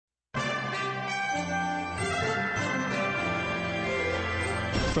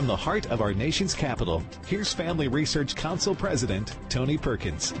From the heart of our nation's capital, here's Family Research Council President Tony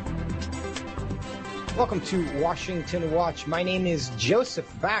Perkins. Welcome to Washington Watch. My name is Joseph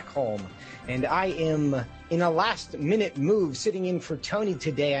Backholm, and I am in a last-minute move sitting in for Tony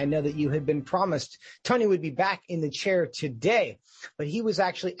today. I know that you had been promised Tony would be back in the chair today, but he was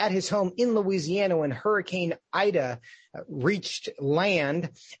actually at his home in Louisiana when Hurricane Ida reached land,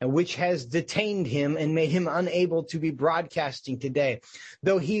 which has detained him and made him unable to be broadcasting today.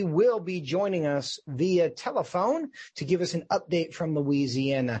 Though he will be joining us via telephone to give us an update from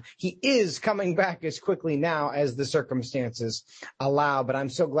Louisiana. He is coming back as quickly now as the circumstances allow, but I'm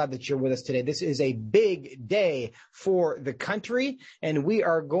so glad that you're with us today. This is a big day for the country, and we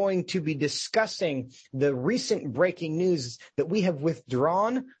are going to be discussing the recent breaking news that we have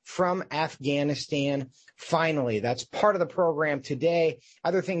withdrawn from Afghanistan. Finally, that's part of the program today.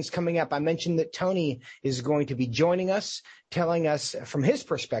 Other things coming up. I mentioned that Tony is going to be joining us, telling us from his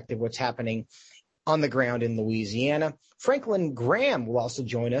perspective what's happening on the ground in Louisiana. Franklin Graham will also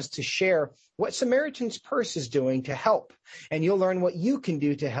join us to share what Samaritan's Purse is doing to help, and you'll learn what you can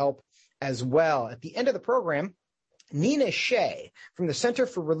do to help as well. At the end of the program, Nina Shea from the Center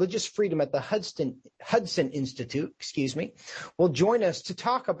for Religious Freedom at the Hudson Institute, will join us to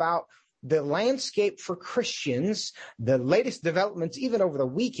talk about the landscape for Christians, the latest developments even over the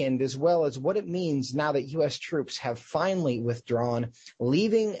weekend, as well as what it means now that U.S. troops have finally withdrawn,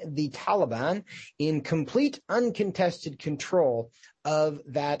 leaving the Taliban in complete uncontested control of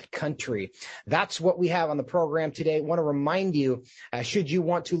that country. That's what we have on the program today. I want to remind you, should you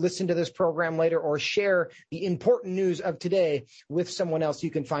want to listen to this program later or share the important news of today with someone else, you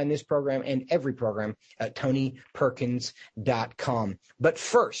can find this program and every program at TonyPerkins.com. But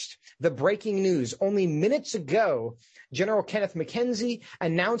first, the breaking news. Only minutes ago, General Kenneth McKenzie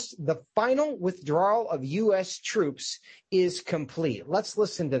announced the final withdrawal of U.S. troops is complete. Let's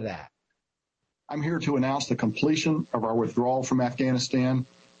listen to that. I'm here to announce the completion of our withdrawal from Afghanistan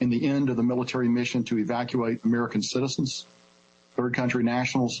and the end of the military mission to evacuate American citizens, third country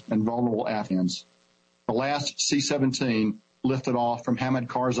nationals, and vulnerable Afghans. The last C-17 lifted off from Hamid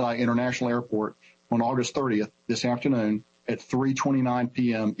Karzai International Airport on August 30th this afternoon at 3:29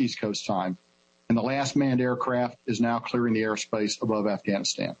 p.m. East Coast time, and the last manned aircraft is now clearing the airspace above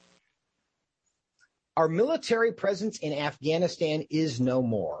Afghanistan. Our military presence in Afghanistan is no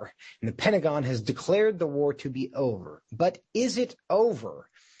more, and the Pentagon has declared the war to be over. But is it over?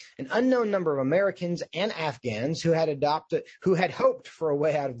 An unknown number of Americans and Afghans who had hoped for a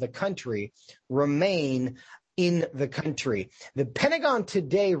way out of the country remain in the country. The Pentagon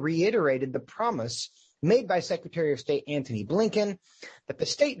today reiterated the promise made by Secretary of State Antony Blinken that the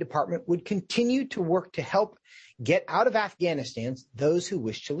State Department would continue to work to help get out of Afghanistan those who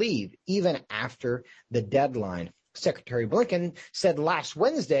wish to leave, even after the deadline. Secretary Blinken said last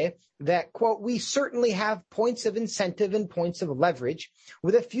Wednesday that, quote, we certainly have points of incentive and points of leverage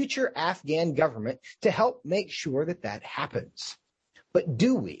with a future Afghan government to help make sure that that happens. But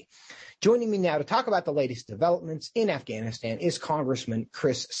do we? Joining me now to talk about the latest developments in Afghanistan is Congressman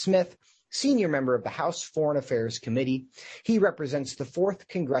Chris Smith, senior member of the House Foreign Affairs Committee. He represents the 4th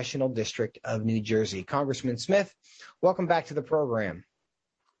Congressional District of New Jersey. Congressman Smith, welcome back to the program.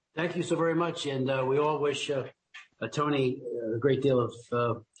 Thank you so very much. And we all wish Tony a great deal of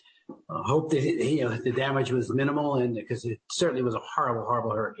hope that the damage was minimal, and because it certainly was a horrible,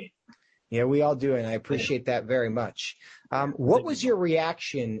 horrible hurricane. Yeah, we all do, and I appreciate that very much. What was your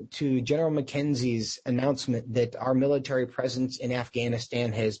reaction to General McKenzie's announcement that our military presence in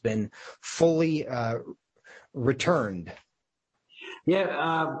Afghanistan has been fully returned?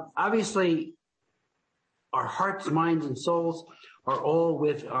 Yeah, obviously, our hearts, minds, and souls are all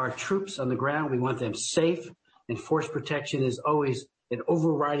with our troops on the ground. We want them safe, and force protection is always an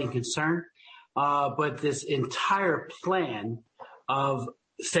overriding concern. But this entire plan of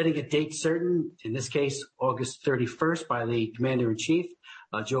setting a date certain, in this case, August 31st by the Commander-in-Chief,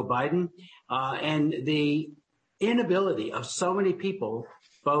 Joe Biden, and the inability of so many people,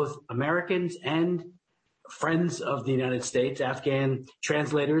 both Americans and friends of the United States, Afghan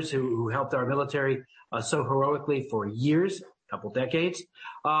translators who helped our military so heroically for years, a couple decades,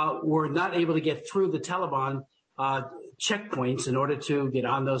 were not able to get through the Taliban checkpoints in order to get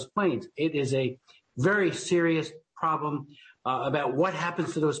on those planes. It is a very serious problem about what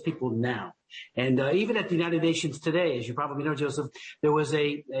happens to those people now. And even at the United Nations today, as you probably know, Joseph, there was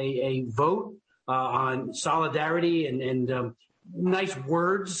a vote on solidarity and nice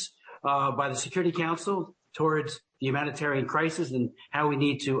words by the Security Council towards the humanitarian crisis and how we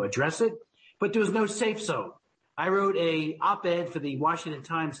need to address it. But there was no safe zone. I wrote a op-ed for the Washington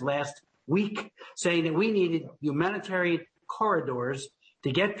Times last week saying that we needed humanitarian corridors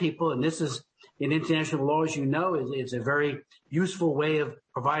to get people, and this is in international law, as you know, it's a very useful way of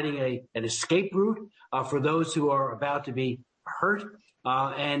providing an escape route for those who are about to be hurt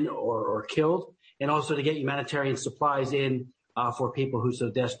or killed, and also to get humanitarian supplies in for people who so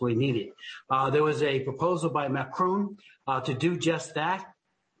desperately need it. There was a proposal by Macron to do just that,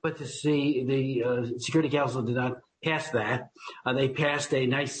 but the Security Council did not pass that. They passed a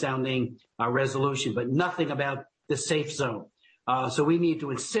nice-sounding resolution, but nothing about the safe zone. So we need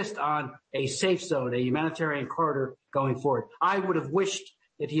to insist on a safe zone, a humanitarian corridor going forward. I would have wished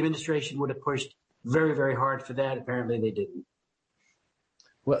that the administration would have pushed very, very hard for that. Apparently they didn't.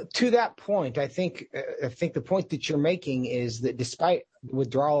 Well, to that point, I think the point that you're making is that despite the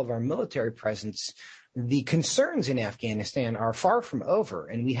withdrawal of our military presence, the concerns in Afghanistan are far from over,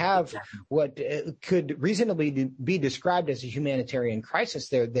 and we have what could reasonably be described as a humanitarian crisis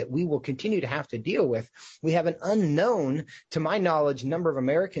there that we will continue to have to deal with. We have an unknown, to my knowledge, number of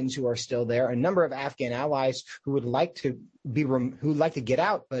Americans who are still there, a number of Afghan allies who would like to get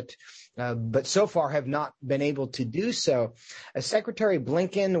out, but so far have not been able to do so. Secretary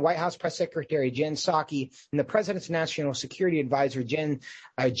Blinken, White House Press Secretary Jen Psaki, and the President's National Security Advisor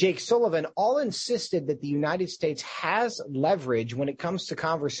Jake Sullivan all insisted that the United States has leverage when it comes to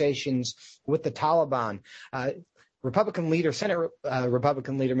conversations with the Taliban. Senate Republican leader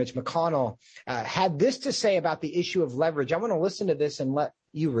Mitch McConnell had this to say about the issue of leverage. I want to listen to this and let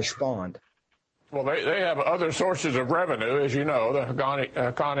you respond. Well, they have other sources of revenue, as you know, the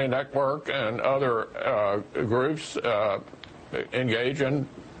Haqqani Network and other groups engage in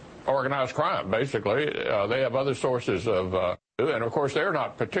organized crime, basically. They have other sources of, and of course, they're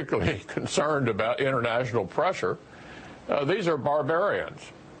not particularly concerned about international pressure. These are barbarians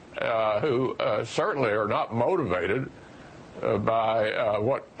who certainly are not motivated by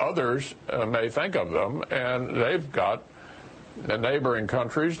what others may think of them, and they've got the neighboring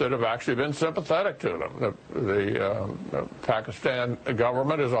countries that have actually been sympathetic to them. The Pakistan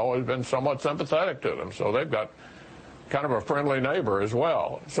government has always been somewhat sympathetic to them, so they've got kind of a friendly neighbor as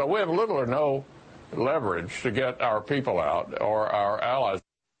well. So we have little or no leverage to get our people out or our allies.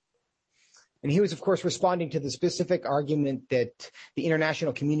 And he was, of course, responding to the specific argument that the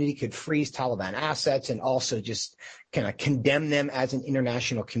international community could freeze Taliban assets and also just kind of condemn them as an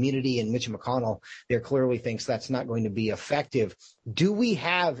international community. And Mitch McConnell there clearly thinks that's not going to be effective. Do we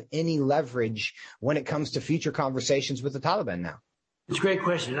have any leverage when it comes to future conversations with the Taliban now? It's a great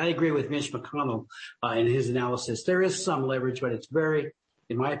question. I agree with Mitch McConnell in his analysis. There is some leverage, but it's very,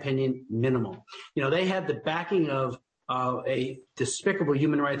 in my opinion, minimal. You know, they had the backing of a despicable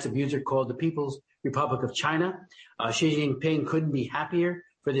human rights abuser called the People's Republic of China. Xi Jinping couldn't be happier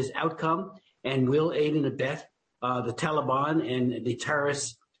for this outcome and will aid and abet the Taliban and the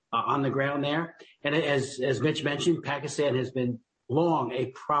terrorists on the ground there. And as Mitch mentioned, Pakistan has been long a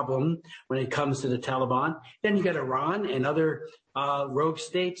problem when it comes to the Taliban. Then you got Iran and other rogue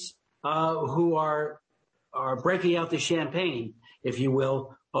states who are breaking out the champagne, if you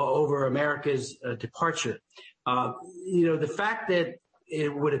will, over America's departure. The fact that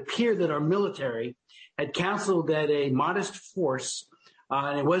it would appear that our military had counseled that a modest force,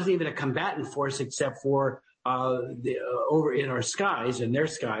 and it wasn't even a combatant force except for over in our skies, in their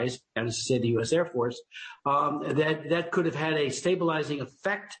skies, and to say the U.S. Air Force, that could have had a stabilizing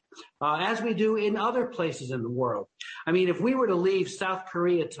effect, as we do in other places in the world. I mean, if we were to leave South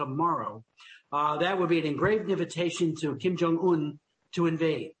Korea tomorrow, that would be an engraved invitation to Kim Jong-un to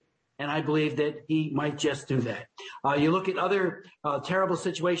invade. And I believe that he might just do that. You look at other terrible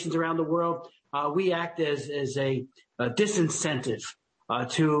situations around the world, we act as a disincentive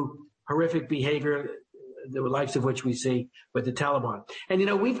to horrific behavior, the likes of which we see with the Taliban.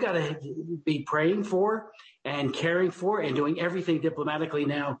 And, we've got to be praying for and caring for and doing everything diplomatically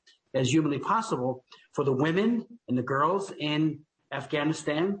now as humanly possible for the women and the girls in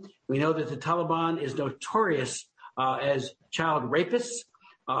Afghanistan. We know that the Taliban is notorious as child rapists,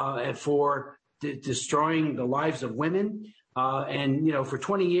 for destroying the lives of women. And for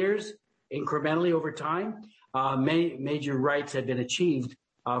 20 years, incrementally over time, major rights have been achieved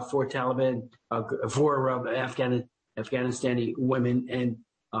for Taliban, for Afghanistani women and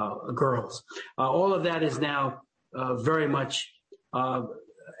girls. All of that is now very much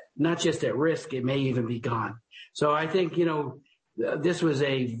not just at risk, it may even be gone. So I think, this was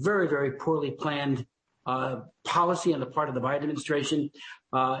a very, very poorly planned policy on the part of the Biden administration.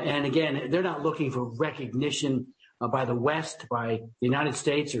 And again, they're not looking for recognition by the West, by the United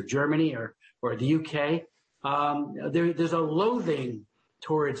States or Germany or the UK. There's a loathing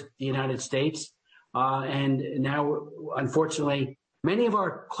towards the United States. And now, unfortunately, many of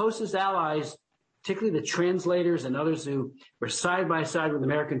our closest allies particularly the translators and others who were side by side with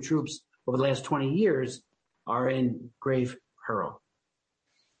American troops over the last 20 years, are in grave peril.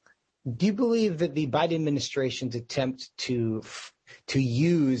 Do you believe that the Biden administration's attempt to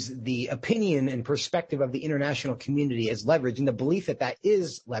use the opinion and perspective of the international community as leverage, and the belief that that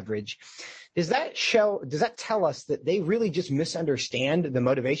is leverage, does that tell us that they really just misunderstand the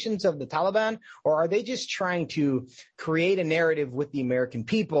motivations of the Taliban, or are they just trying to create a narrative with the American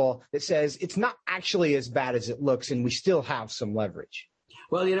people that says it's not actually as bad as it looks and we still have some leverage?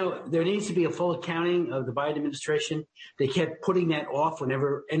 Well, there needs to be a full accounting of the Biden administration. They kept putting that off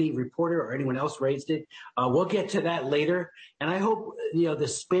whenever any reporter or anyone else raised it. We'll get to that later. And I hope, the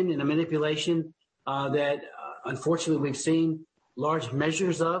spin and the manipulation that unfortunately we've seen large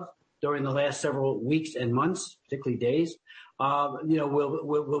measures of during the last several weeks and months, particularly days,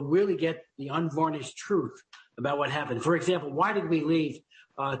 we'll really get the unvarnished truth about what happened. For example, why did we leave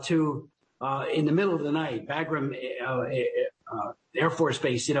in the middle of the night, Bagram Air Force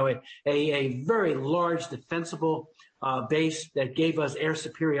Base, a very large defensible base that gave us air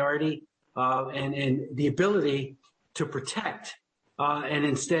superiority and the ability to protect, and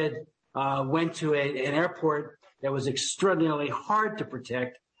instead went to an airport that was extraordinarily hard to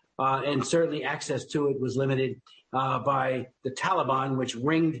protect, and certainly access to it was limited by the Taliban, which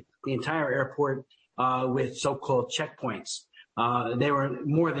ringed the entire airport with so-called checkpoints. They were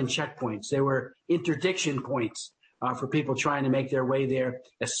more than checkpoints. They were interdiction points for people trying to make their way there,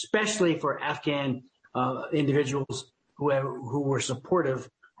 especially for Afghan individuals who were supportive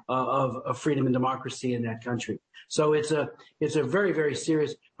of freedom and democracy in that country. So it's a very, very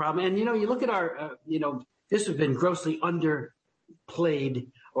serious problem. And, you look at our, this has been grossly underplayed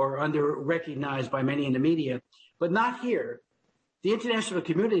or under-recognized by many in the media, but not here. The international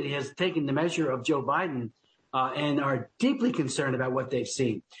community has taken the measure of Joe Biden and are deeply concerned about what they've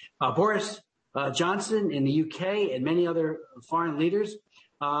seen. Boris Johnson in the UK and many other foreign leaders,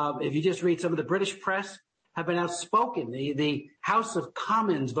 if you just read some of the British press, have been outspoken. The House of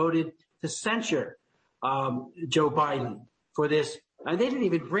Commons voted to censure Joe Biden for this. And they didn't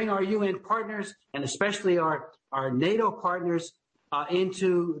even bring our UN partners and especially our NATO partners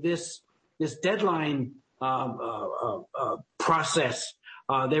into this deadline process.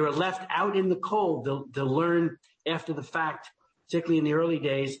 They were left out in the cold to learn after the fact, particularly in the early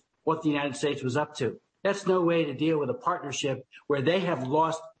days, what the United States was up to. That's no way to deal with a partnership where they have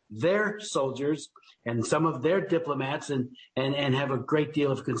lost their soldiers and some of their diplomats and have a great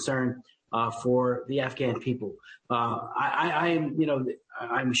deal of concern for the Afghan people.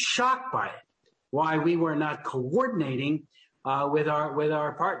 I'm shocked by it, why we were not coordinating with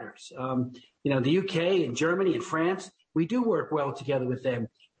our partners. The UK and Germany and France, we do work well together with them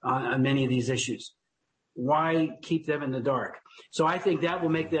on many of these issues. Why keep them in the dark? So I think that will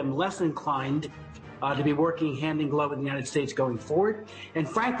make them less inclined to be working hand in glove with the United States going forward. And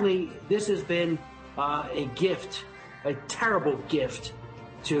frankly, this has been a gift, a terrible gift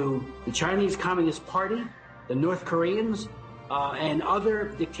to the Chinese Communist Party, the North Koreans, and other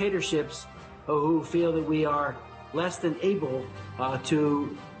dictatorships who feel that we are less than able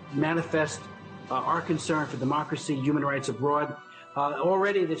to manifest our concern for democracy, human rights abroad.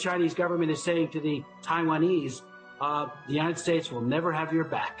 Already the Chinese government is saying to the Taiwanese, the United States will never have your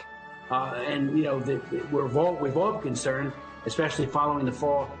back. We've all been concerned, especially following the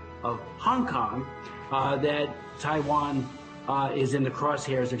fall of Hong Kong, that Taiwan is in the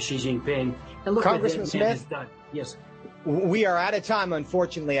crosshairs of Xi Jinping. And look Congressman what Smith, has done. Yes. We are out of time,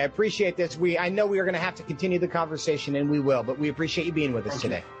 unfortunately. I appreciate this. I know we are going to have to continue the conversation, and we will, but we appreciate you being with us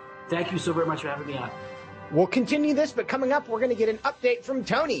today. Thank you so very much for having me on. We'll continue this, but coming up, we're going to get an update from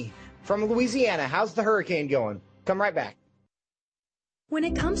Tony from Louisiana. How's the hurricane going? Come right back. When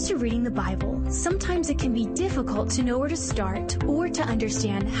it comes to reading the Bible, sometimes it can be difficult to know where to start or to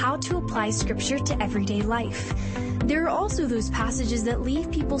understand how to apply Scripture to everyday life. There are also those passages that leave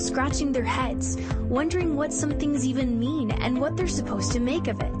people scratching their heads, wondering what some things even mean and what they're supposed to make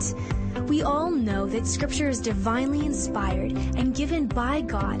of it. We all know that Scripture is divinely inspired and given by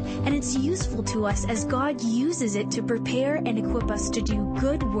God, and it's useful to us as God uses it to prepare and equip us to do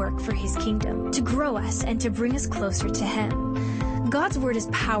good work for His kingdom, to grow us and to bring us closer to Him. God's Word is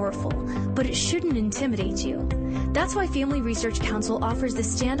powerful, but it shouldn't intimidate you. That's why Family Research Council offers the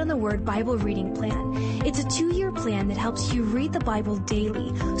Stand on the Word Bible Reading Plan. It's a 2-year plan that helps you read the Bible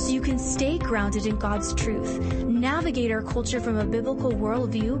daily so you can stay grounded in God's truth, navigate our culture from a biblical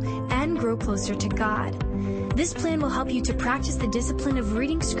worldview, and grow closer to God. This plan will help you to practice the discipline of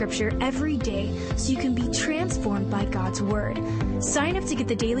reading Scripture every day so you can be transformed by God's Word. Sign up to get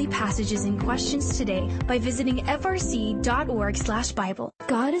the daily passages and questions today by visiting frc.org/Bible.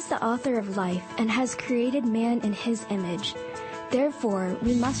 God is the author of life and has created man in His image. Therefore,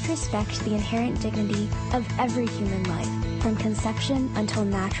 we must respect the inherent dignity of every human life, from conception until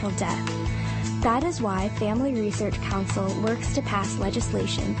natural death. That is why Family Research Council works to pass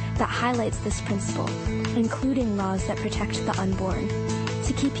legislation that highlights this principle, including laws that protect the unborn.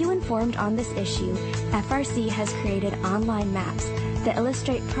 To keep you informed on this issue, FRC has created online maps that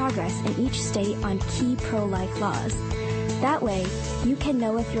illustrate progress in each state on key pro-life laws. That way, you can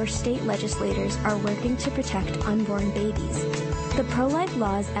know if your state legislators are working to protect unborn babies. The pro-life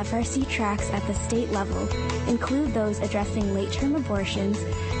laws FRC tracks at the state level include those addressing late-term abortions,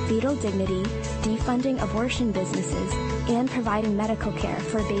 fetal dignity, defunding abortion businesses, and providing medical care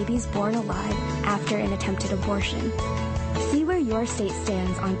for babies born alive after an attempted abortion. See where your state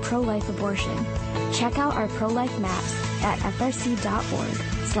stands on pro-life abortion. Check out our pro-life maps at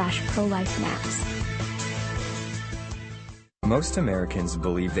frc.org/pro-life-maps. Most Americans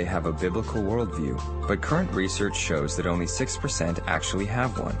believe they have a biblical worldview, but current research shows that only 6% actually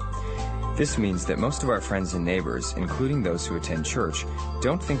have one. This means that most of our friends and neighbors, including those who attend church,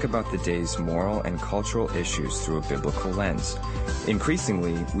 don't think about the day's moral and cultural issues through a biblical lens.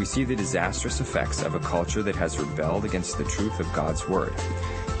 Increasingly, we see the disastrous effects of a culture that has rebelled against the truth of God's Word.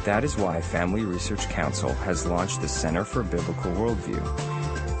 That is why Family Research Council has launched the Center for Biblical Worldview.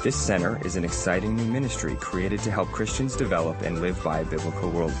 This center is an exciting new ministry created to help Christians develop and live by a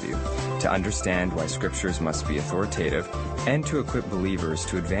biblical worldview, to understand why scriptures must be authoritative, and to equip believers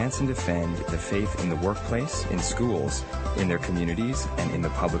to advance and defend the faith in the workplace, in schools, in their communities, and in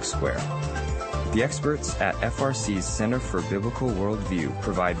the public square. The experts at FRC's Center for Biblical Worldview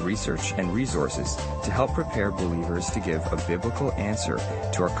provide research and resources to help prepare believers to give a biblical answer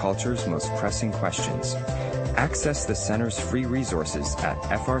to our culture's most pressing questions. Access the center's free resources at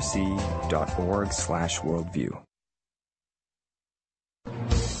frc.org/worldview.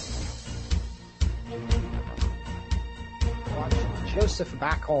 Joseph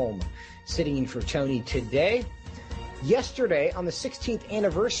Backholm sitting in for Tony today. Yesterday, on the 16th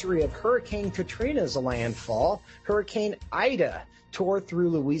anniversary of Hurricane Katrina's landfall, Hurricane Ida tore through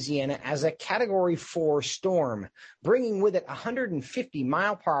Louisiana as a Category 4 storm, bringing with it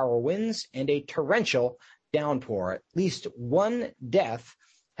 150-mile-per-hour winds and a torrential downpour. At least one death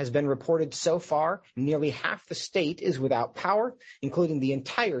has been reported so far. Nearly half the state is without power, including the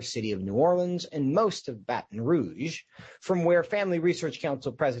entire city of New Orleans and most of Baton Rouge, from where Family Research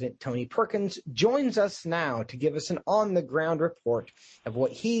Council President Tony Perkins joins us now to give us an on-the-ground report of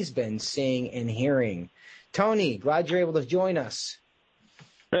what he's been seeing and hearing. Tony, glad you're able to join us.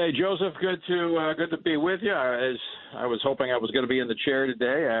 Hey, Joseph, good to be with you. As I was hoping I was going to be in the chair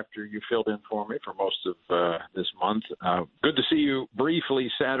today after you filled in for me for most of this month. Good to see you briefly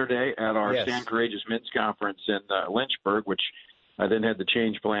Saturday at our Stand Courageous Men's Conference in Lynchburg, which I then had to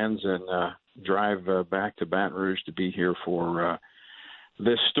change plans and drive back to Baton Rouge to be here for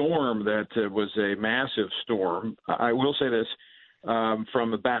this storm that was a massive storm. I will say this.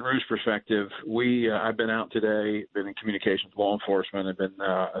 From a Baton Rouge perspective, I've been out today, been in communication with law enforcement, and been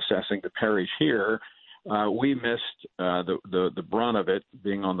assessing the parish here. We missed the brunt of it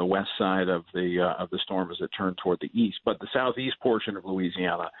being on the west side of the storm as it turned toward the east. But the southeast portion of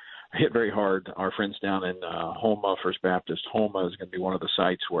Louisiana hit very hard. Our friends down in Houma, First Baptist Houma, is going to be one of the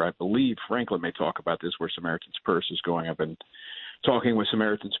sites where I believe Franklin may talk about this, where Samaritan's Purse is going. I've been talking with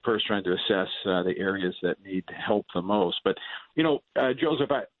Samaritan's Purse, trying to assess the areas that need help the most. But, Joseph,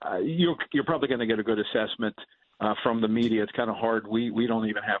 you're probably going to get a good assessment from the media. It's kind of hard. We don't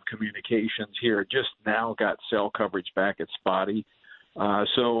even have communications here. Just now got cell coverage back. It's spotty.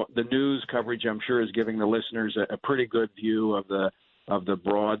 So the news coverage, I'm sure, is giving the listeners a pretty good view of the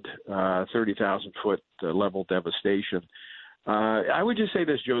broad 30,000-foot level devastation. I would just say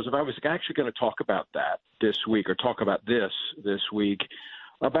this, Joseph. I was actually going to talk about that this week, or talk about this week,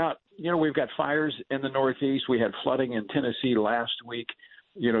 about, we've got fires in the Northeast. We had flooding in Tennessee last week.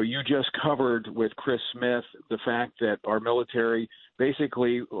 You just covered with Chris Smith the fact that our military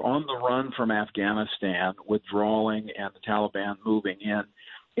basically on the run from Afghanistan, withdrawing, and the Taliban moving in.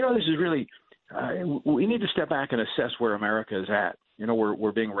 This is really, we need to step back and assess where America is at.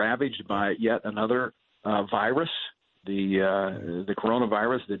 We're being ravaged by yet another virus. the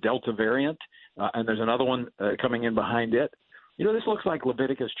coronavirus, the Delta variant, and there's another one coming in behind it. You know, this looks like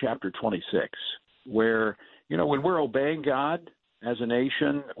Leviticus chapter 26, where, you know, when we're obeying God as a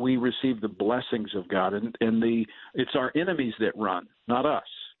nation, we receive the blessings of God, and it's our enemies that run, not us.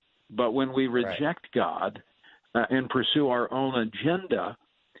 But when we reject God and pursue our own agenda,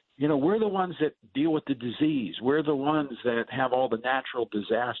 you know, we're the ones that deal with the disease. We're the ones that have all the natural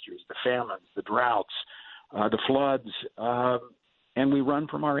disasters, the famines, the droughts, the floods, and we run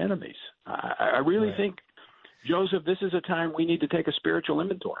from our enemies. I really think, Joseph, this is a time we need to take a spiritual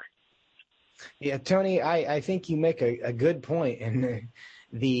inventory. Yeah, Tony, I think you make a good point. And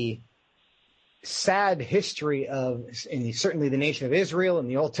the sad history of, and certainly the nation of Israel and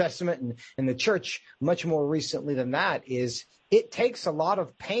the Old Testament and the church much more recently than that, is it takes a lot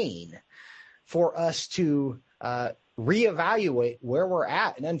of pain for us to reevaluate where we're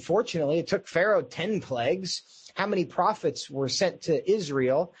at. And unfortunately, it took Pharaoh 10 plagues. How many prophets were sent to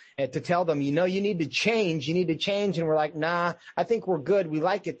Israel to tell them, you know, you need to change. And we're like, nah, I think we're good. We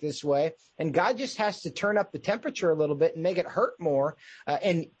like it this way. And God just has to turn up the temperature a little bit and make it hurt more.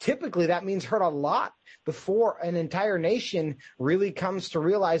 And typically that means hurt a lot before an entire nation really comes to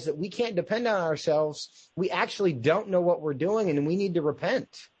realize that we can't depend on ourselves. We actually don't know what we're doing, and we need to repent.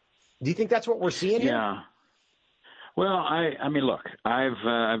 Do you think that's what we're seeing here? Yeah. Well, I mean, look,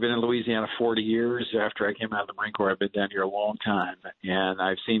 I've been in Louisiana 40 years. After I came out of the Marine Corps, I've been down here a long time, and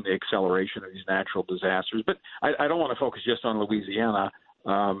I've seen the acceleration of these natural disasters. But I don't want to focus just on Louisiana,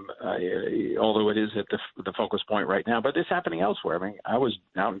 although it is at the focus point right now. But it's happening elsewhere. I mean, I was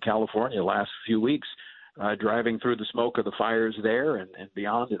out in California the last few weeks, driving through the smoke of the fires there and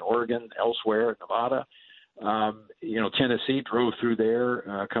beyond in Oregon, elsewhere in Nevada. You know, Tennessee, drove through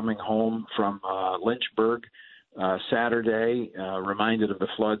there coming home from Lynchburg Saturday, reminded of the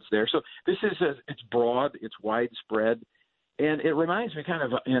floods there. So this is it's broad, it's widespread, and it reminds me kind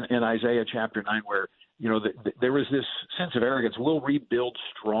of in Isaiah chapter 9 where, you know, there was this sense of arrogance. We'll rebuild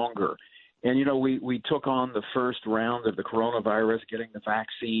stronger. And, you know, we took on the first round of the coronavirus, getting the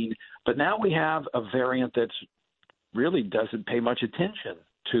vaccine, but now we have a variant that's really doesn't pay much attention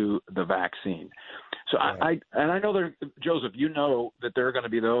to the vaccine. So I know there, Joseph, you know that there are going to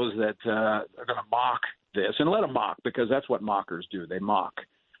be those that are going to mock this, and let them mock, because that's what mockers do. They mock.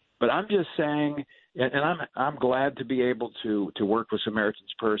 But I'm just saying, and I'm glad to be able to work with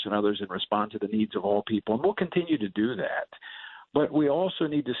Samaritan's Purse and others and respond to the needs of all people, and we'll continue to do that. But we also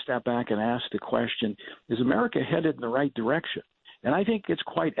need to step back and ask the question, is America headed in the right direction? And I think it's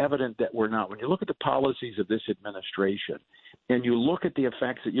quite evident that we're not. When you look at the policies of this administration and you look at the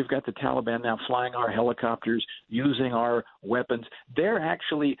effects that you've got the Taliban now flying our helicopters, using our weapons, they're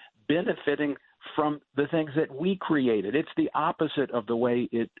actually benefiting from the things that we created. It's the opposite of the way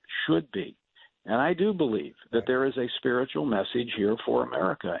it should be. And I do believe that there is a spiritual message here for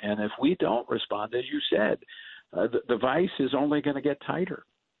America. And if we don't respond, as you said, the vice is only going to get tighter.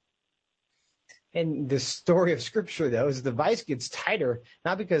 And the story of Scripture, though, is the vice gets tighter,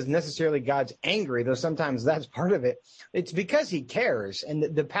 not because necessarily God's angry, though sometimes that's part of it. It's because he cares. And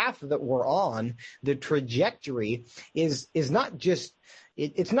the path that we're on, the trajectory is not just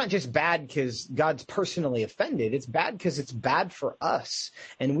it's not just bad because God's personally offended. It's bad because it's bad for us.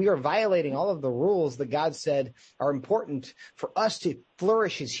 And we are violating all of the rules that God said are important for us to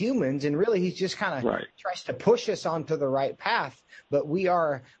flourish as humans. And really, he's just kind of tries to push us onto the right path. But we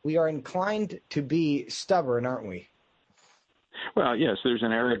are inclined to be stubborn, aren't we? Well, yes, there's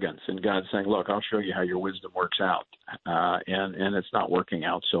an arrogance in God saying, look, I'll show you how your wisdom works out. And it's not working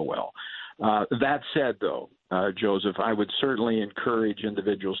out so well. That said, though, Joseph, I would certainly encourage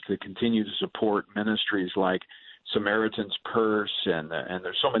individuals to continue to support ministries like Samaritan's Purse, and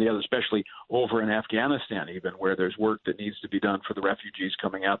there's so many others, especially over in Afghanistan, even where there's work that needs to be done for the refugees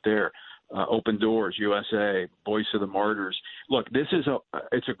coming out there. Open Doors, USA, Voice of the Martyrs. Look,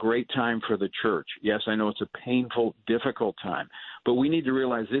 it's a great time for the church. Yes, I know it's a painful, difficult time, but we need to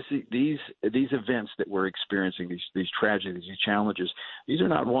realize these events that we're experiencing, these tragedies, these challenges, these are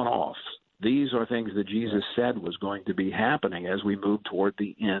not one-offs. These are things that Jesus said was going to be happening as we move toward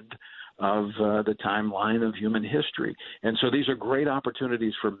the end of the timeline of human history. And so these are great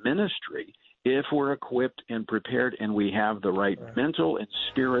opportunities for ministry if we're equipped and prepared and we have the right mental and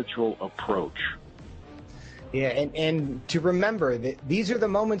spiritual approach. Yeah, and to remember that these are the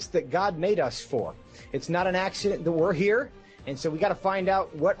moments that God made us for. It's not an accident that we're here, and so we got to find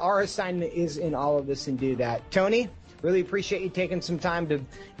out what our assignment is in all of this and do that. Tony, really appreciate you taking some time to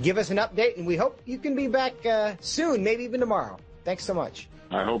give us an update, and we hope you can be back soon, maybe even tomorrow. Thanks so much.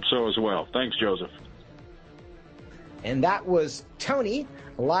 I hope so as well. Thanks, Joseph. And that was Tony,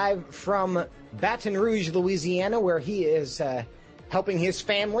 live from Baton Rouge, Louisiana, where he is helping his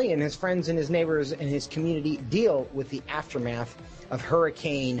family and his friends and his neighbors and his community deal with the aftermath of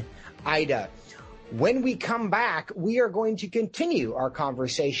Hurricane Ida. When we come back, we are going to continue our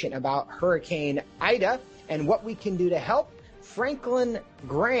conversation about Hurricane Ida and what we can do to help. Franklin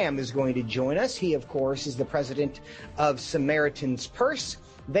Graham is going to join us. He, of course, is the president of Samaritan's Purse.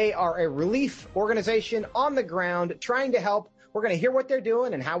 They are a relief organization on the ground trying to help. We're going to hear what they're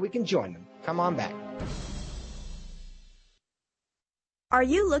doing and how we can join them. Come on back. Are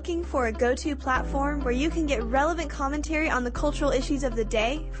you looking for a go-to platform where you can get relevant commentary on the cultural issues of the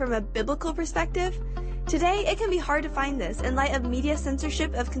day from a biblical perspective? Today, it can be hard to find this in light of media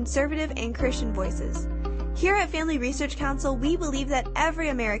censorship of conservative and Christian voices. Here at Family Research Council, we believe that every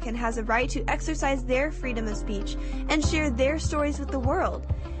American has a right to exercise their freedom of speech and share their stories with the world.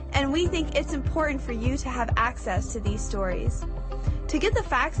 And we think it's important for you to have access to these stories. To get the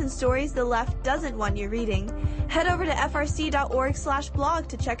facts and stories the left doesn't want you reading, head over to frc.org/blog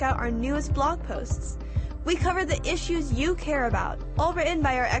to check out our newest blog posts. We cover the issues you care about, all written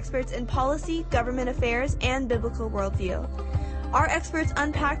by our experts in policy, government affairs, and biblical worldview. Our experts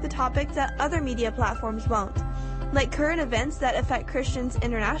unpack the topics that other media platforms won't, like current events that affect Christians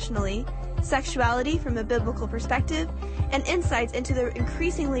internationally, sexuality from a biblical perspective, and insights into the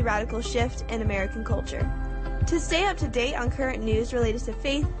increasingly radical shift in American culture. To stay up to date on current news related to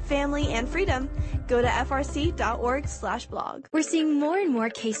faith, family, and freedom, go to frc.org/blog. We're seeing more and more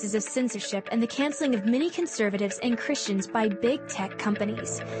cases of censorship and the canceling of many conservatives and Christians by big tech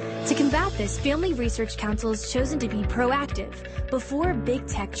companies. To combat this, Family Research Council has chosen to be proactive before big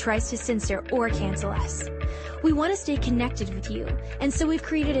tech tries to censor or cancel us. We want to stay connected with you, and so we've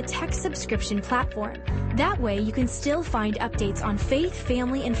created a tech subscription platform. That way, you can still find updates on faith,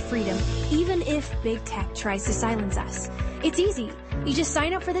 family, and freedom, even if big tech tries to silence us. It's easy. You just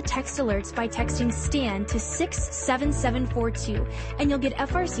sign up for the text alerts by texting STAN to 67742, and you'll get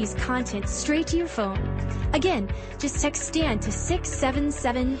FRC's content straight to your phone. Again, just text STAN to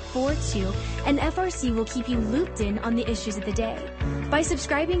 67742, and FRC will keep you looped in on the issues of the day. By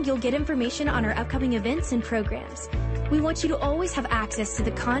subscribing, you'll get information on our upcoming events and programs. We want you to always have access to the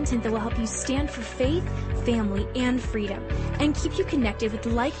content that will help you stand for faith, family, and freedom, and keep you connected with the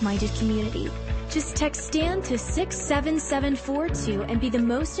like-minded community. Just text STAN to 67742 and be the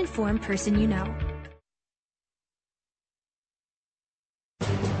most informed person you know.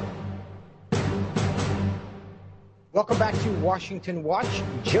 Welcome back to Washington Watch.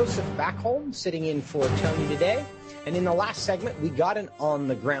 Joseph Backholm sitting in for Tony today. And in the last segment, we got an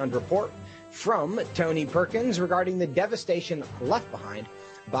on-the-ground report from Tony Perkins regarding the devastation left behind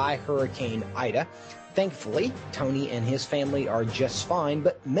by Hurricane Ida. Thankfully, Tony and his family are just fine,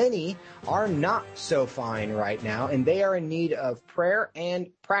 but many are not so fine right now, and they are in need of prayer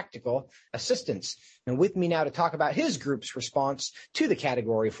and practical assistance. And with me now to talk about his group's response to the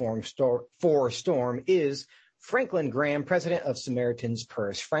Category 4 storm is Franklin Graham, president of Samaritan's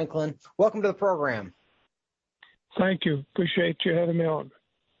Purse. Franklin, welcome to the program. Thank you. Appreciate you having me on.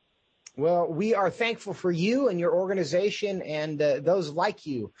 Well, we are thankful for you and your organization and those like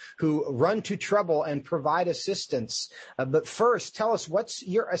you who run to trouble and provide assistance. But first, tell us, what's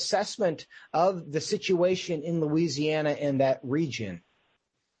your assessment of the situation in Louisiana and that region?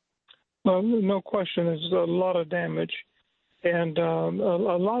 Well, no question. There's a lot of damage. And a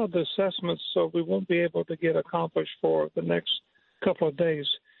lot of the assessments we won't be able to get accomplished for the next couple of days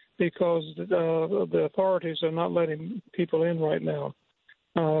because the authorities are not letting people in right now.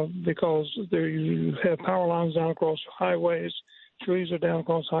 Because you have power lines down across highways, trees are down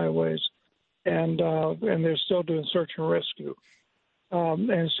across highways, and they're still doing search and rescue.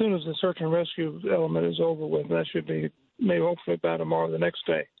 And as soon as the search and rescue element is over with, that should be maybe hopefully by tomorrow, the next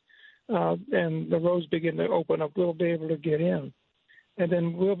day, and the roads begin to open up, we'll be able to get in. And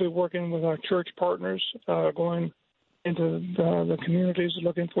then we'll be working with our church partners, going into the communities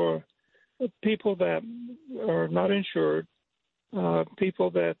looking for people that are not insured, people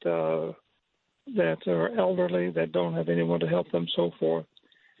that are elderly, that don't have anyone to help them, so forth,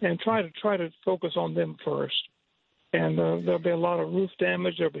 and try to focus on them first. And there'll be a lot of roof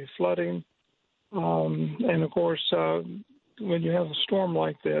damage. There'll be flooding, and of course, when you have a storm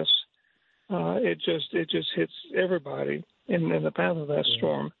like this, it just hits everybody in the path of that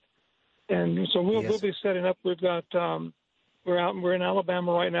storm. And so we'll be setting up. We've got we're in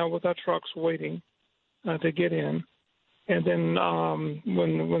Alabama right now with our trucks waiting to get in. And then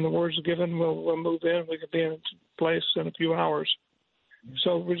when the word's given, we'll move in. We could be in place in a few hours.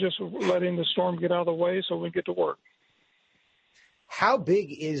 So we're just letting the storm get out of the way so we can get to work. How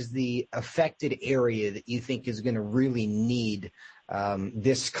big is the affected area that you think is going to really need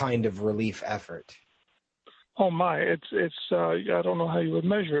this kind of relief effort? Oh my, it's I don't know how you would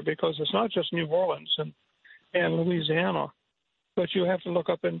measure it, because it's not just New Orleans and Louisiana, but you have to look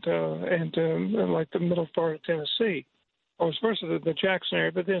up into like the middle part of Tennessee, or especially the Jackson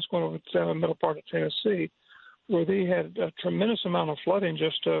area, but then it's going over to the middle part of Tennessee, where they had a tremendous amount of flooding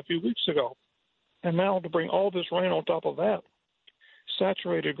just a few weeks ago. And now to bring all this rain on top of that,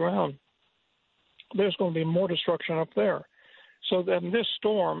 saturated ground, there's going to be more destruction up there. So then this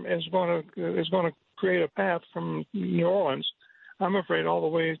storm is going to create a path from New Orleans, I'm afraid, all the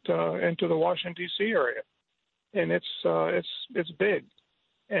way into the Washington D.C. area, and it's big.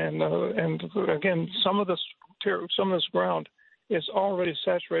 And again, some of this ground is already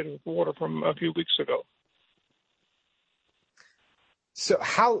saturated with water from a few weeks ago. So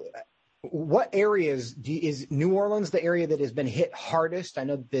what areas is New Orleans the area that has been hit hardest? I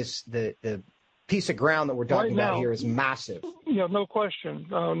know the piece of ground that we're talking about here is massive. Yeah, no question.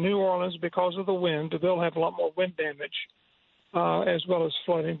 New Orleans, because of the wind, they'll have a lot more wind damage, as well as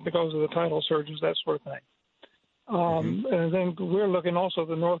flooding because of the tidal surges, that sort of thing. And then we're looking also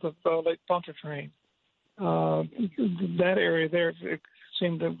the north of Lake Pontchartrain. That area there, it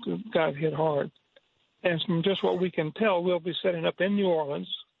seemed to have got hit hard. And from just what we can tell, we'll be setting up in New Orleans.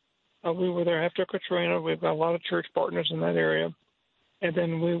 We were there after Katrina. We've got a lot of church partners in that area. And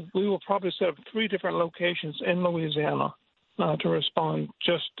then we will probably set up 3 different locations in Louisiana to respond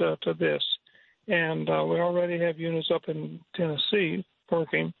just to this. And we already have units up in Tennessee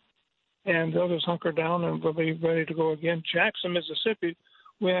working, and they'll just hunker down and we'll be ready to go again. Jackson, Mississippi,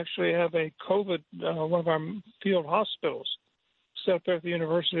 we actually have a COVID, one of our field hospitals set up there at the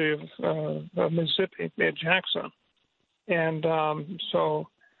University of Mississippi at Jackson. And so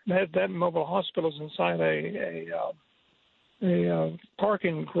that mobile hospital is inside a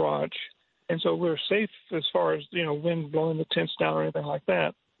parking garage, and so we're safe as far as wind blowing the tents down or anything like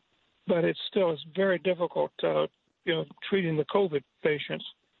that. But it's very difficult, treating the COVID patients,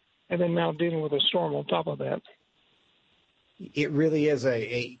 and then now dealing with a storm on top of that. It really is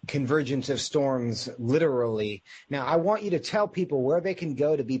a convergence of storms, literally. Now, I want you to tell people where they can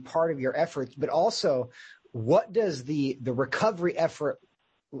go to be part of your efforts, but also what does the recovery effort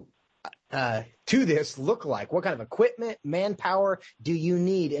to this look like? What kind of equipment, manpower do you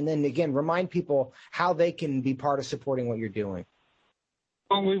need? And then again, remind people how they can be part of supporting what you're doing.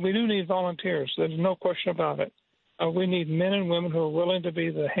 Well, we do need volunteers. There's no question about it. We need men and women who are willing to be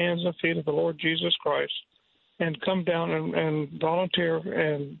the hands and feet of the Lord Jesus Christ and come down and volunteer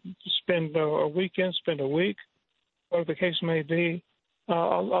and spend a weekend, spend a week, whatever the case may be. A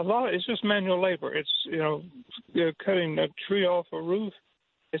lot, it's just manual labor. It's, cutting a tree off a roof.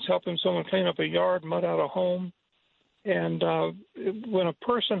 It's helping someone clean up a yard, mud out a home. And when a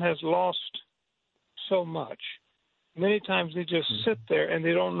person has lost so much, many times they just sit there and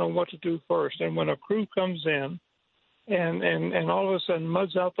they don't know what to do first. And when a crew comes in and all of a sudden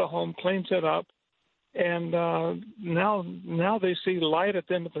muds out the home, cleans it up, and now they see light at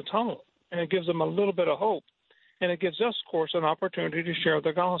the end of the tunnel, and it gives them a little bit of hope. And it gives us, of course, an opportunity to share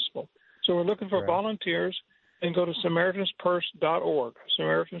the gospel. So we're looking for volunteers, and go to SamaritansPurse.org,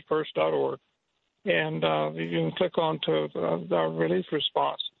 SamaritansPurse.org, and you can click on to our relief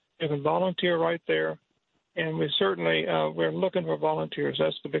response. You can volunteer right there, and we certainly, we're looking for volunteers.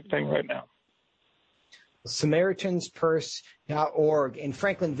 That's the big thing right now. SamaritansPurse.org. And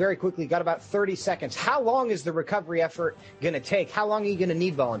Franklin, very quickly, got about 30 seconds. How long is the recovery effort going to take? How long are you going to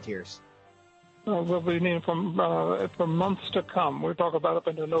need volunteers? We'll be needing for months to come. We're talking about up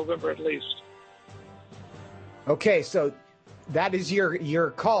into November at least. Okay, so that is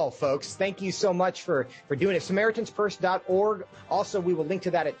your call, folks. Thank you so much for doing it. SamaritansPurse.org. Also, we will link to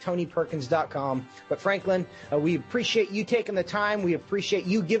that at TonyPerkins.com. But Franklin, we appreciate you taking the time. We appreciate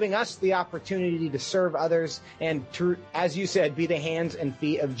you giving us the opportunity to serve others and to, as you said, be the hands and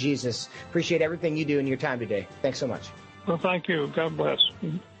feet of Jesus. Appreciate everything you do in your time today. Thanks so much. Well, thank you. God bless.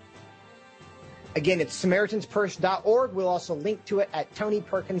 Again, it's SamaritansPurse.org. We'll also link to it at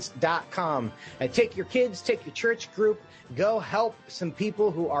TonyPerkins.com. Take your kids, take your church group, go help some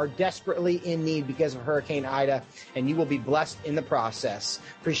people who are desperately in need because of Hurricane Ida, and you will be blessed in the process.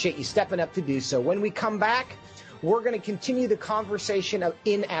 Appreciate you stepping up to do so. When we come back, we're going to continue the conversation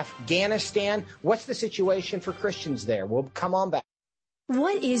in Afghanistan. What's the situation for Christians there? We'll come on back.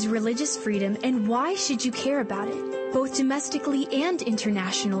 What is religious freedom and why should you care about it, both domestically and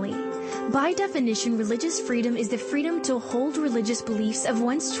internationally? By definition, religious freedom is the freedom to hold religious beliefs of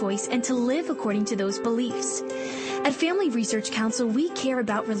one's choice and to live according to those beliefs. At Family Research Council, we care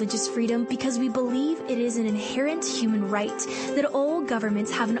about religious freedom because we believe it is an inherent human right that all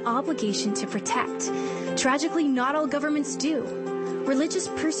governments have an obligation to protect. Tragically, not all governments do. Religious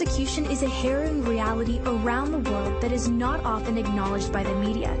persecution is a harrowing reality around the world that is not often acknowledged by the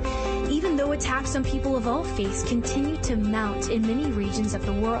media, even though attacks on people of all faiths continue to mount in many regions of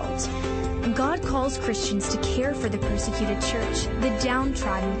the world. God calls Christians to care for the persecuted church, the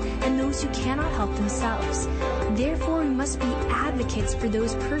downtrodden, and those who cannot help themselves. Therefore, we must be advocates for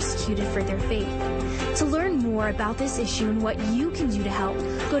those persecuted for their faith. To learn more about this issue and what you can do to help,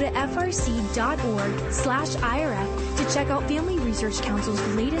 go to frc.org/IRF to check out Family Research Council's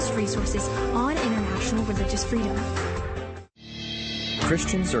latest resources on international religious freedom.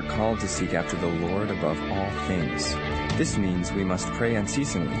 Christians are called to seek after the Lord above all things. This means we must pray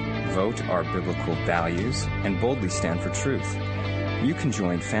unceasingly, vote our biblical values, and boldly stand for truth. You can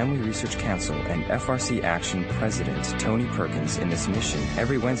join Family Research Council and FRC Action President Tony Perkins in this mission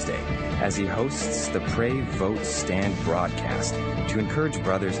every Wednesday as he hosts the Pray, Vote, Stand broadcast to encourage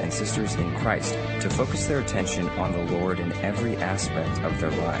brothers and sisters in Christ to focus their attention on the Lord in every aspect of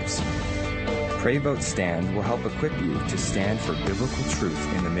their lives. Pray, Vote, Stand will help equip you to stand for biblical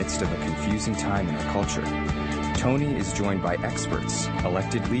truth in the midst of a confusing time in our culture. Tony is joined by experts,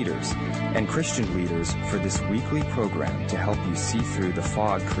 elected leaders, and Christian leaders for this weekly program to help you see through the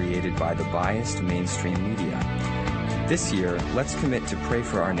fog created by the biased mainstream media. This year, let's commit to pray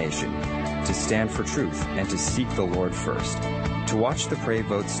for our nation, to stand for truth, and to seek the Lord first. To watch the Pray,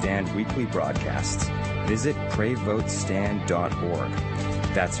 Vote, Stand weekly broadcasts, visit PrayVoteStand.org.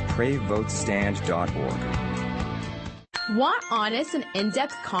 That's PrayVoteStand.org. Want honest and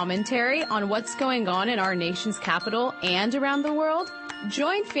in-depth commentary on what's going on in our nation's capital and around the world?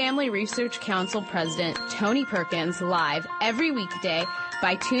 Join Family Research Council President Tony Perkins live every weekday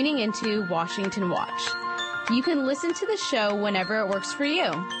by tuning into Washington Watch. You can listen to the show whenever it works for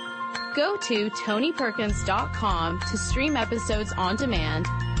you. Go to TonyPerkins.com to stream episodes on demand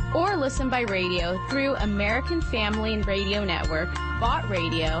or listen by radio through American Family Radio Network, Bott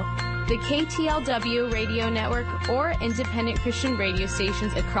Radio, the KTLW radio network, or independent Christian radio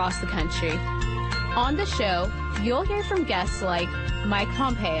stations across the country. On the show, you'll hear from guests like Mike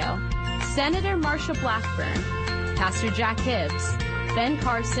Pompeo, Senator Marsha Blackburn, Pastor Jack Hibbs, Ben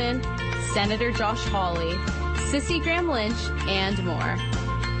Carson, Senator Josh Hawley, Sissy Graham Lynch, and more.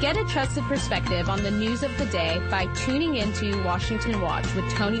 Get a trusted perspective on the news of the day by tuning into Washington Watch with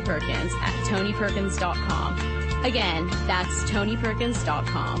Tony Perkins at TonyPerkins.com. Again, that's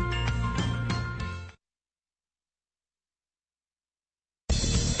TonyPerkins.com.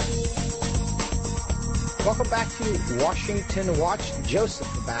 Welcome back to Washington Watch. Joseph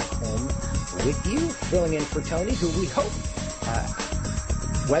back home with you, filling in for Tony, who we hope,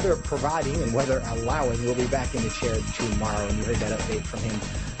 weather providing and weather allowing, will be back in the chair tomorrow. And you heard that update from him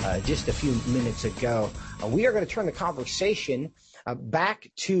just a few minutes ago. We are going to turn the conversation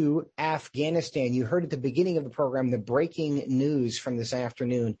back to Afghanistan. You heard at the beginning of the program the breaking news from this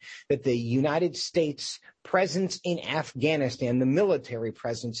afternoon that the United States presence in Afghanistan, the military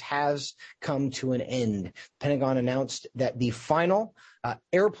presence, has come to an end. Pentagon announced that the final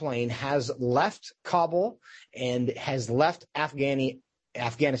airplane has left Kabul and has left Afghanistan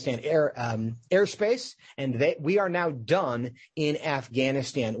airspace, and we are now done in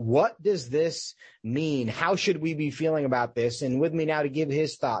Afghanistan. What does this mean? How should we be feeling about this? And with me now to give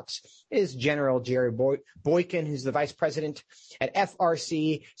his thoughts is General Jerry Boykin, who's the vice president at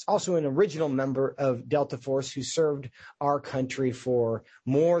FRC. He's also an original member of Delta Force who served our country for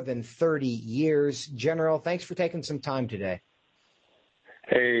more than 30 years. General, thanks for taking some time today.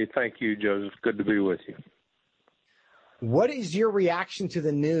 Hey, thank you, Joseph. Good to be with you. What is your reaction to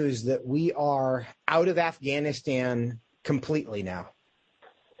the news that we are out of Afghanistan completely now?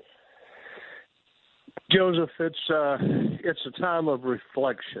 Joseph, it's a time of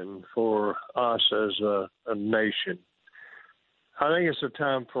reflection for us as a nation. I think it's a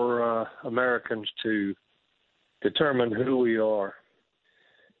time for Americans to determine who we are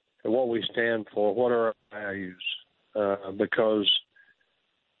and what we stand for, what are our values, because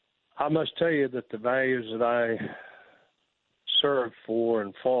I must tell you that the values that I served for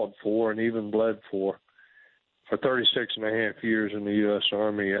and fought for and even bled for 36 and a half years in the U.S.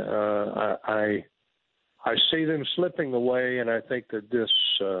 Army, I see them slipping away, and I think that this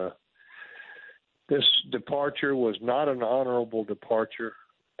departure was not an honorable departure.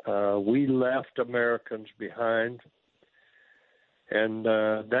 We left Americans behind, and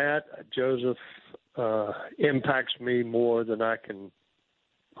that, Joseph, impacts me more than I can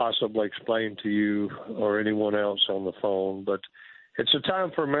possibly explain to you or anyone else on the phone. But it's a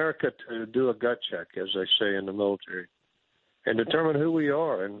time for America to do a gut check, as they say in the military, and determine who we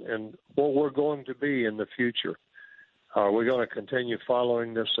are and what we're going to be in the future. Are we going to continue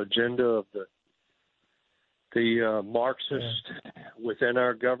following this agenda of the Marxist within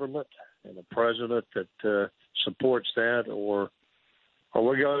our government and a president that supports that, or are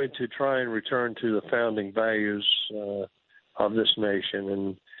we going to try and return to the founding values of this nation?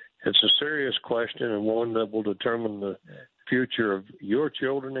 And it's a serious question, and one that will determine the future of your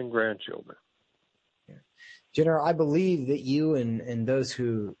children and grandchildren. General, I believe that you and those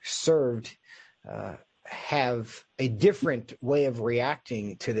who served have a different way of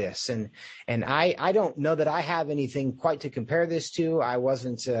reacting to this. And I don't know that I have anything quite to compare this to. I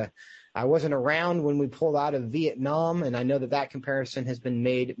wasn't around when we pulled out of Vietnam, and I know that comparison has been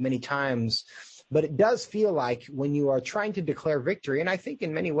made many times. But it does feel like when you are trying to declare victory, and I think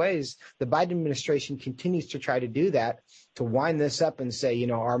in many ways the Biden administration continues to try to do that, to wind this up and say,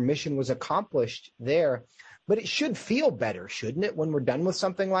 our mission was accomplished there. But it should feel better, shouldn't it, when we're done with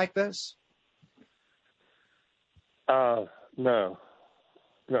something like this? No,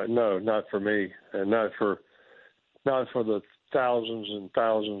 not for me, and not for the thousands and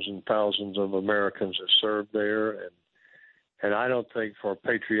thousands and thousands of Americans that served there, and I don't think for a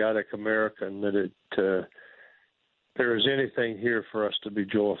patriotic American that there is anything here for us to be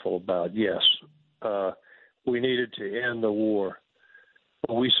joyful about. Yes, we needed to end the war,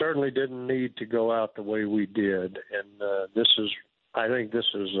 but we certainly didn't need to go out the way we did, and I think this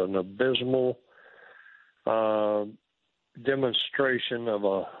is an abysmal demonstration of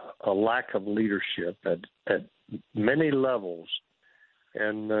a lack of leadership at many levels.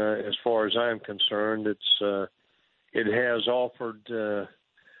 And as far as I'm concerned, it has offered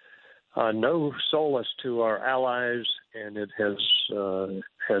no solace to our allies, and it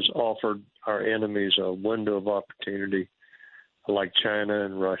has offered our enemies a window of opportunity, like China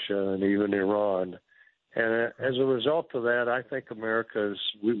and Russia and even Iran. And as a result of that, I think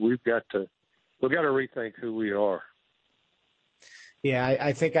we've got to rethink who we are. Yeah,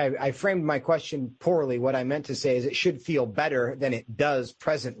 I think I framed my question poorly. What I meant to say is it should feel better than it does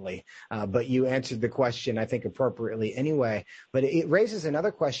presently. But you answered the question, I think, appropriately anyway. But it raises another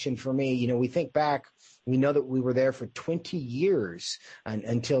question for me. We think back, we know that we were there for 20 years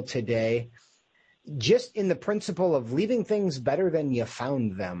until today. Just in the principle of leaving things better than you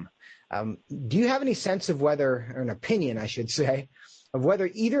found them. Do you have any sense of whether, or an opinion, I should say, of whether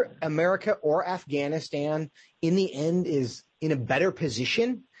either America or Afghanistan in the end is in a better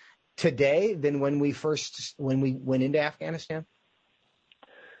position today than when we went into Afghanistan?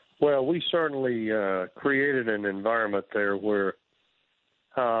 Well, we certainly created an environment there where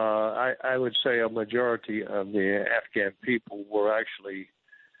I would say a majority of the Afghan people were actually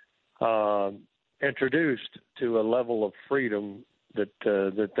introduced to a level of freedom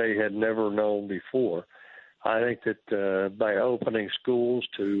that they had never known before. I think that by opening schools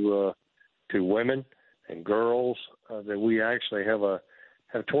to women and girls, that we actually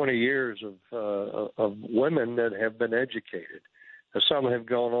have 20 years of women that have been educated. Some have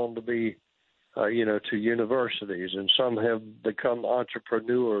gone on to be, to universities, and some have become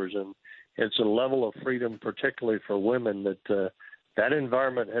entrepreneurs. And it's a level of freedom, particularly for women, that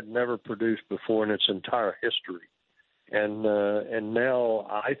environment had never produced before in its entire history. And now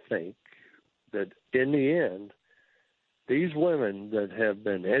I think that in the end, these women that have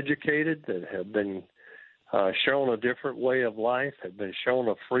been educated, that have been shown a different way of life, have been shown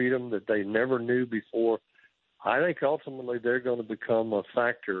a freedom that they never knew before, I think ultimately they're going to become a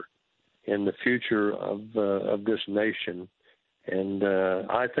factor in the future of this nation. And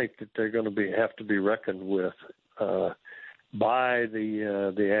I think that they're going to have to be reckoned with by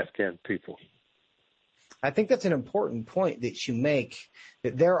the Afghan people. I think that's an important point that you make,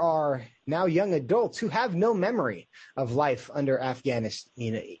 that there are now young adults who have no memory of life under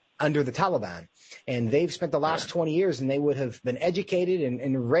Afghanistan, under the Taliban. And they've spent the last 20 years, and they would have been educated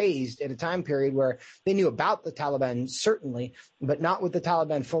and raised at a time period where they knew about the Taliban, certainly, but not with the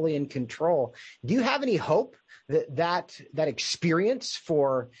Taliban fully in control. Do you have any hope that experience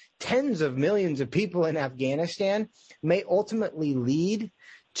for tens of millions of people in Afghanistan may ultimately lead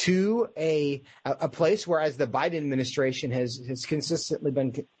to a place where, as the Biden administration has consistently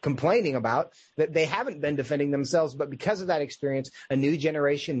been complaining about, that they haven't been defending themselves, but because of that experience, a new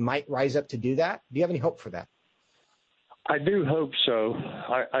generation might rise up to do that? Do you have any hope for that? I do hope so.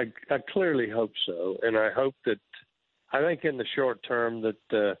 I clearly hope so. And I think in the short term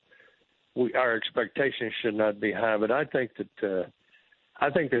that our expectations should not be high, but I think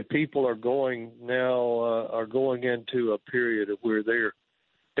that people are going into a period of where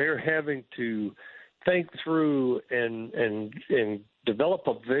they're having to think through and develop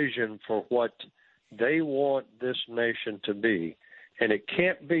a vision for what they want this nation to be. And it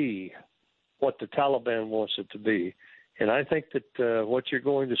can't be what the Taliban wants it to be. And I think that what you're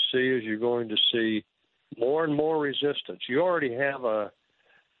going to see is more and more resistance. You already have a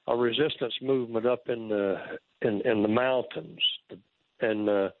resistance movement up in the mountains, and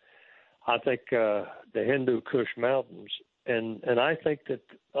I think the Hindu Kush Mountains, and I think that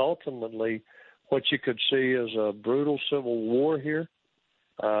ultimately what you could see is a brutal civil war here.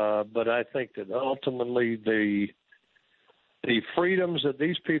 But I think that ultimately the freedoms that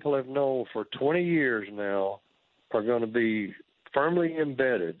these people have known for 20 years now are going to be firmly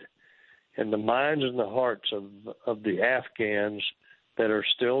embedded in the minds and the hearts of the Afghans that are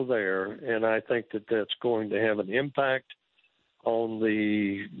still there. And I think that that's going to have an impact on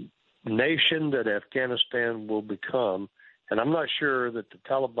the nation that Afghanistan will become. And I'm not sure that the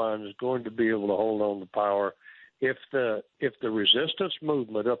Taliban is going to be able to hold on to power if the resistance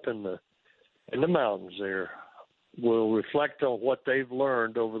movement up in the mountains there will reflect on what they've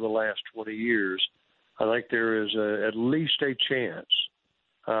learned over the last 20 years. I think there is at least a chance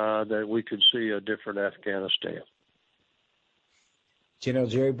that we could see a different Afghanistan. General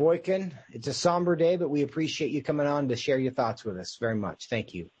Jerry Boykin, it's a somber day, but we appreciate you coming on to share your thoughts with us very much.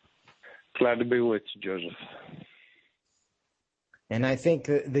 Thank you. Glad to be with you, Joseph. And I think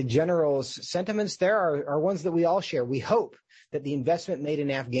the general's sentiments there are ones that we all share. We hope that the investment made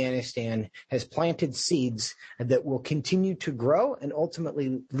in Afghanistan has planted seeds that will continue to grow and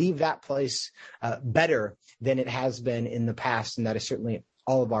ultimately leave that place better than it has been in the past. And that is certainly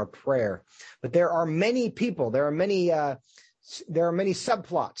all of our prayer. But there are many people, there are many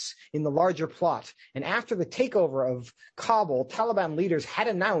subplots in the larger plot. And after the takeover of Kabul, Taliban leaders had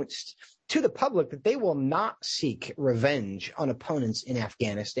announced to the public that they will not seek revenge on opponents in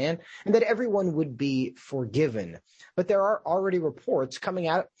Afghanistan and that everyone would be forgiven. But there are already reports coming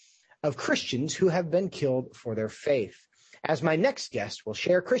out of Christians who have been killed for their faith. As my next guest will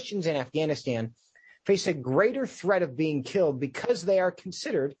share, Christians in Afghanistan face a greater threat of being killed because they are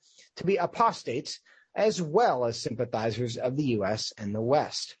considered to be apostates as well as sympathizers of the U.S. and the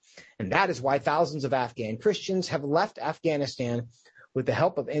West. And that is why thousands of Afghan Christians have left Afghanistan with the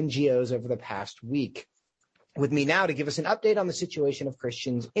help of NGOs over the past week. With me now to give us an update on the situation of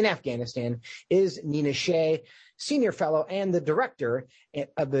Christians in Afghanistan is Nina Shea, Senior Fellow and the Director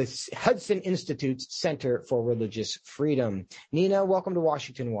of the Hudson Institute's Center for Religious Freedom. Nina, welcome to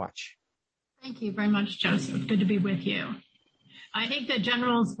Washington Watch. Thank you very much, Joseph. Good to be with you. I think the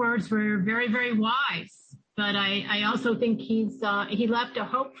General's words were very, very wise, but I also think he left a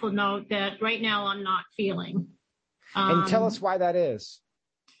hopeful note that right now I'm not feeling. And tell us why that is.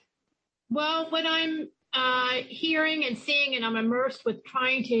 Well, what I'm hearing and seeing, and I'm immersed with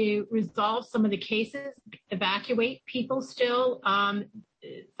trying to resolve some of the cases, evacuate people still.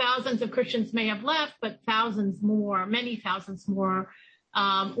 Thousands of Christians may have left, but many thousands more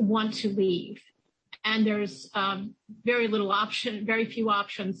want to leave. And there's very few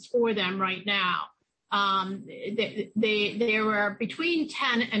options for them right now. There were between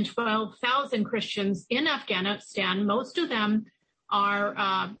 10 and 12,000 Christians in Afghanistan. Most of them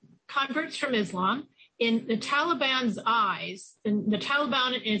are converts from Islam. In the Taliban's eyes, and the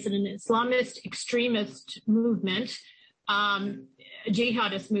Taliban is an Islamist extremist movement,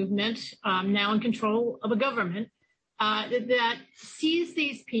 jihadist movement, now in control of a government, that sees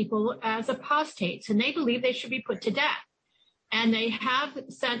these people as apostates, and they believe they should be put to death. And they have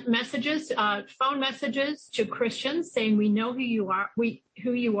sent messages, phone messages to Christians saying, we know who you are,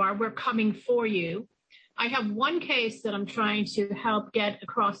 we're coming for you. I have one case that I'm trying to help get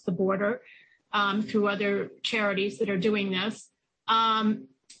across the border through other charities that are doing this,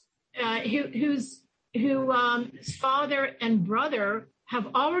 whose father and brother have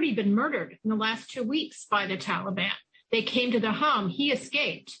already been murdered in the last 2 weeks by the Taliban. They came to their home. He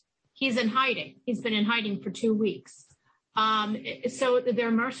escaped. He's in hiding. He's been in hiding for 2 weeks. So they're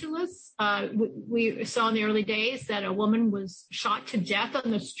merciless. We saw in the early days that a woman was shot to death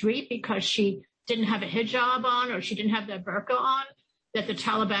on the street because she didn't have a hijab on or she didn't have the burqa on that the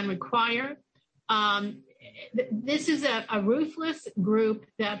Taliban require. This is a ruthless group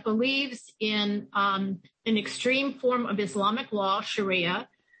that believes in an extreme form of Islamic law, Sharia,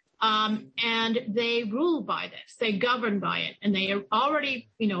 and they rule by this. They govern by it. And they already,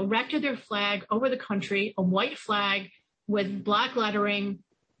 erected their flag over the country, a white flag with black lettering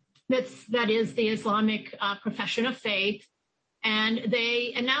that is the Islamic profession of faith. And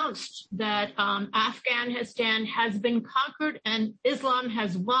they announced that Afghanistan has been conquered and Islam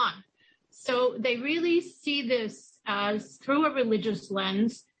has won. So they really see this as through a religious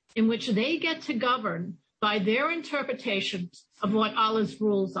lens in which they get to govern by their interpretations of what Allah's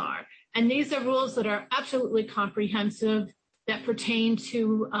rules are. And these are rules that are absolutely comprehensive, that pertain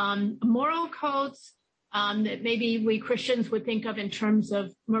to moral codes, that maybe we Christians would think of in terms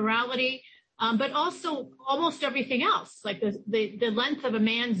of morality, but also almost everything else, like the length of a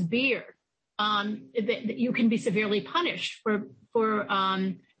man's beard. You can be severely punished for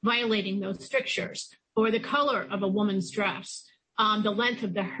violating those strictures, or the color of a woman's dress, the length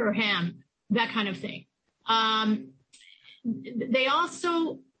of her hem, that kind of thing. They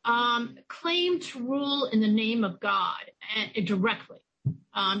also claim to rule in the name of God directly,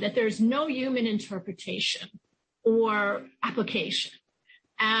 that there's no human interpretation or application,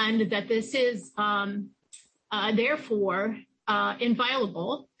 and that this is therefore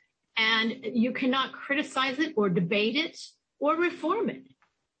inviolable, and you cannot criticize it or debate it or reform it.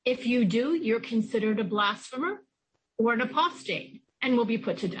 If you do, you're considered a blasphemer or an apostate and will be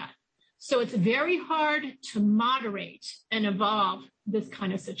put to death. So it's very hard to moderate and evolve this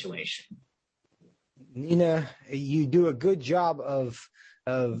kind of situation. Nina, you do a good job of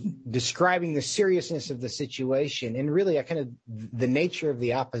describing the seriousness of the situation and really kind of the nature of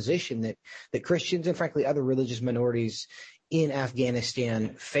the opposition that Christians and frankly other religious minorities in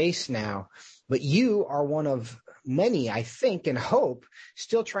Afghanistan face now. But you are one of many, I think, and hope,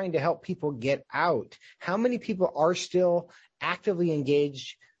 still trying to help people get out. How many people are still actively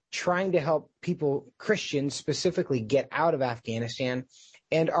engaged trying to help people, Christians specifically, get out of Afghanistan?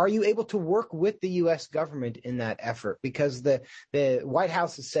 And are you able to work with the U.S. government in that effort? Because the White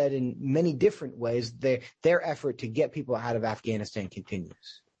House has said in many different ways their effort to get people out of Afghanistan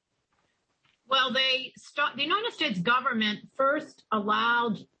continues. Well, the United States government first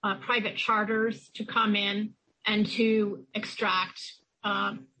allowed private charters to come in and to extract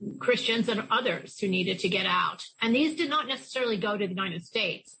Christians and others who needed to get out. And these did not necessarily go to the United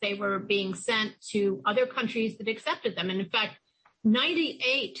States. They were being sent to other countries that accepted them. And in fact,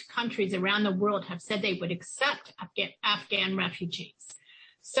 98 countries around the world have said they would accept Afghan refugees.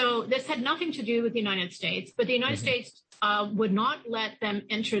 So this had nothing to do with the United States, but the United States would not let them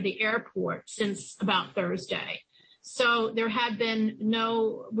enter the airport since about Thursday. So there had been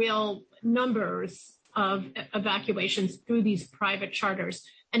no real numbers of evacuations through these private charters.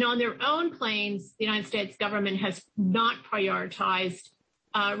 And on their own planes, the United States government has not prioritized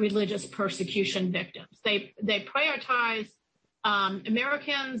religious persecution victims. They prioritize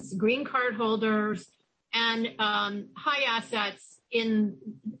Americans, green card holders, and high assets in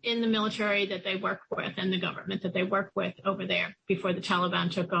the military that they work with and the government that they work with over there before the Taliban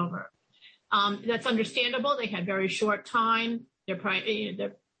took over. That's understandable. They had very short time. Their priority of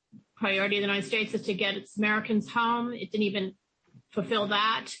the United States is to get its Americans home. It didn't even fulfill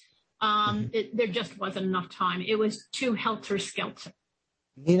that. There just wasn't enough time. It was too helter-skelter.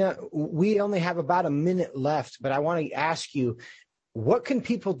 Nina, we only have about a minute left, but I want to ask you, what can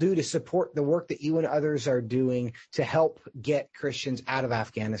people do to support the work that you and others are doing to help get Christians out of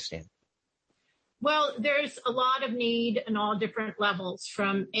Afghanistan? Well, there's a lot of need in all different levels,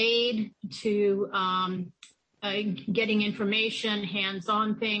 from aid to getting information,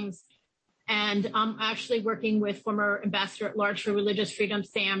 hands-on things. And I'm actually working with former Ambassador at Large for Religious Freedom,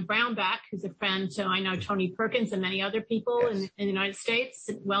 Sam Brownback, who's a friend to, I know, Tony Perkins and many other people in the United States,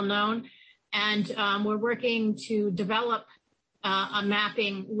 well known. And we're working to develop a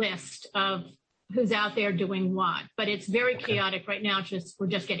mapping list of who's out there doing what. But it's very chaotic right now. We're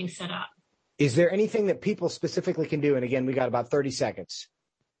just getting set up. Is there anything that people specifically can do? And again, we got about 30 seconds.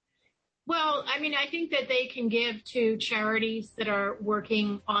 Well, I mean, I think that they can give to charities that are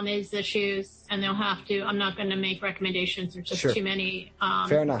working on these issues, and they'll have to. I'm not going to make recommendations. There's just too many.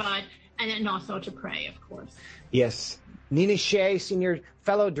 Fair enough. And then also to pray, of course. Yes. Nina Shea, Senior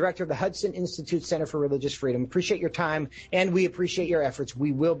Fellow Director of the Hudson Institute Center for Religious Freedom. Appreciate your time, and we appreciate your efforts.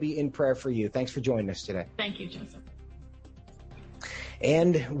 We will be in prayer for you. Thanks for joining us today. Thank you, Joseph.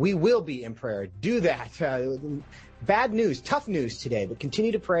 And we will be in prayer. Do that. Bad news, tough news today, but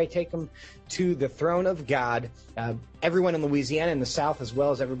continue to pray. Take them to the throne of God. Everyone in Louisiana and the South, as well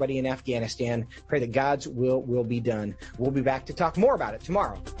as everybody in Afghanistan, pray that God's will be done. We'll be back to talk more about it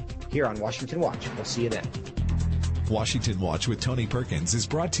tomorrow here on Washington Watch. We'll see you then. Washington Watch with Tony Perkins is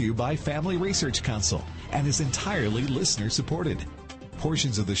brought to you by Family Research Council and is entirely listener-supported.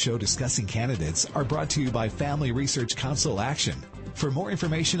 Portions of the show discussing candidates are brought to you by Family Research Council Action. For more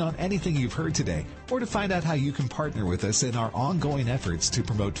information on anything you've heard today, or to find out how you can partner with us in our ongoing efforts to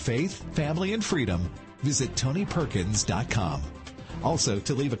promote faith, family, and freedom, visit TonyPerkins.com. Also,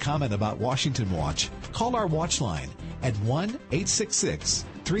 to leave a comment about Washington Watch, call our watch line at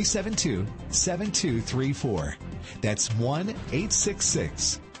 1-866-372-7234. That's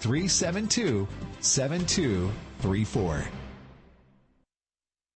 1-866-372-7234.